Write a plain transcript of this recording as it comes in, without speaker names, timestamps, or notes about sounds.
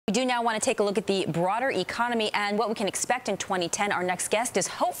We do now want to take a look at the broader economy and what we can expect in 2010. Our next guest is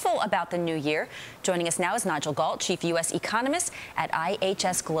hopeful about the new year. Joining us now is Nigel Gault, Chief U.S. Economist at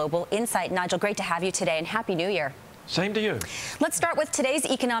IHS Global Insight. Nigel, great to have you today, and Happy New Year. Same to you. Let's start with today's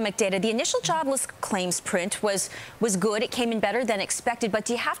economic data. The initial jobless claims print was good. It came in better than expected. But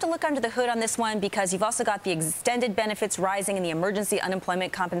do you have to look under the hood on this one, because you've also got the extended benefits rising and the emergency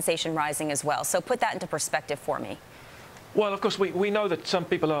unemployment compensation rising as well? So put that into perspective for me. Well, of course, we know that some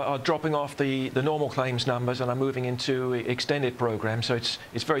people are dropping off the normal claims numbers and are moving into extended programs, so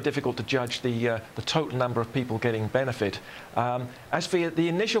it's very difficult to judge the total number of people getting benefit. As for the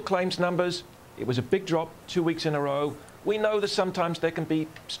initial claims numbers, it was a big drop 2 weeks in a row. We know that sometimes there can be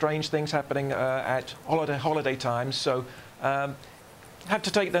strange things happening at holiday times, so have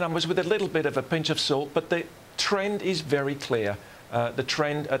to take the numbers with a little bit of a pinch of salt, but the trend is very clear. The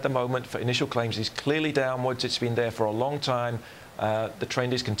trend at the moment for initial claims is clearly downwards. It's been there for a long time. The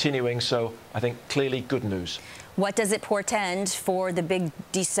trend is continuing, so I think clearly good news. What does it portend for the big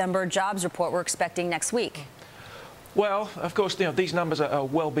December jobs report we're expecting next week? Well, of course, these numbers are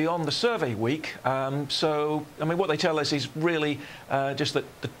well beyond the survey week. So, I mean, what they tell us is really just that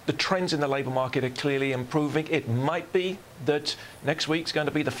the trends in the labour market are clearly improving. It might be that next week's going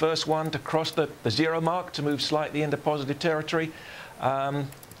to be the first one to cross the zero mark, to move slightly into positive territory.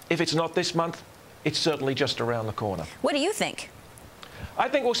 If it's not this month, it's certainly just around the corner. What do you think? I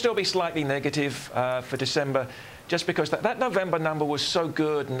think we'll still be slightly negative for December, just because that November number was so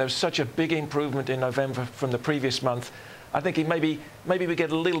good and there was such a big improvement in November from the previous month. I think maybe we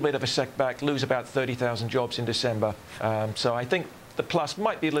get a little bit of a setback, lose about 30,000 jobs in December. So I think the plus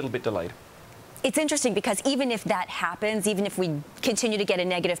might be a little bit delayed. It's interesting because even if that happens, even if we continue to get a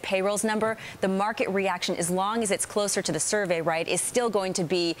negative payrolls number, the market reaction, as long as it's closer to the survey, right, is still going to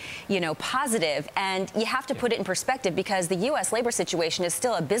be, positive. And you have to put it in perspective because the U.S. labor situation is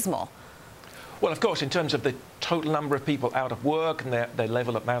still abysmal. Well, of course, in terms of the total number of people out of work and the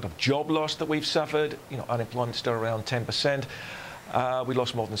level amount of job loss that we've suffered, unemployment still around 10%. We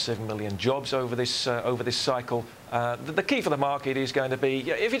lost more than 7 million jobs over this cycle. The key for the market is going to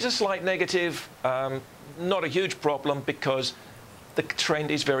be, if it's a slight negative, not a huge problem, because the trend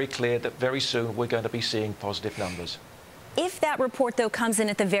is very clear that very soon we're going to be seeing positive numbers. If that report, though, comes in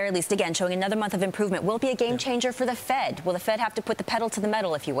at the very least, again, showing another month of improvement, will it be a game changer for the Fed? Will the Fed have to put the pedal to the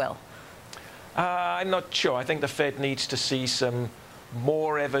metal, if you will? I'm not sure. I think the Fed needs to see some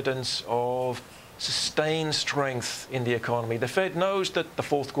more evidence of sustained strength in the economy. The Fed knows that the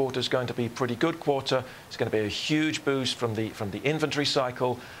fourth quarter is going to be a pretty good quarter. It's going to be a huge boost from the inventory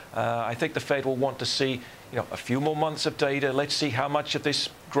cycle. I think the Fed will want to see a few more months of data. Let's see how much of this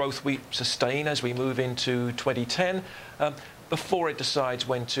growth we sustain as we move into 2010 before it decides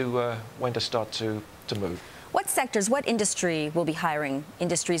when to start to move. What sectors, what industries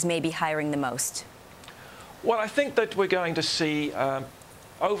may be hiring the most? Well, I think that we're going to see,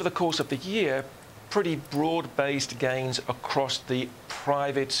 over the course of the year, pretty broad-based gains across the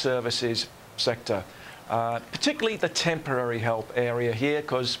private services sector, particularly the temporary help area here,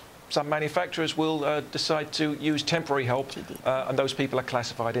 because some manufacturers will decide to use temporary help, and those people are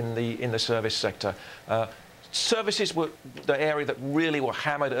classified in the service sector. Services were the area that really were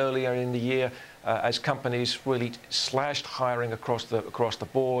hammered earlier in the year as companies really slashed hiring across the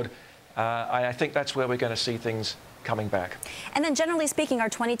board. I think that's where we're going to see things coming back. And then, generally speaking, our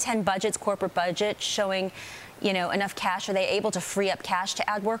 2010 budgets, corporate budget, showing enough cash? Are they able to free up cash to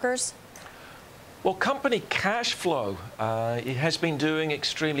add workers? Well, company cash flow it has been doing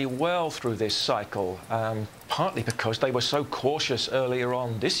extremely well through this cycle, partly because they were so cautious earlier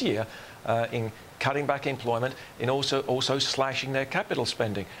on this year in cutting back employment, and also slashing their capital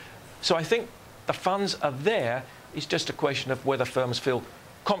spending. So I think the funds are there. It's just a question of whether firms feel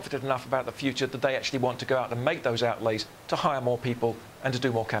confident enough about the future that they actually want to go out and make those outlays to hire more people and to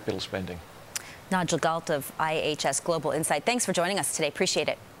do more capital spending. Nigel Gault of IHS Global Insight, thanks for joining us today. Appreciate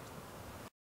it.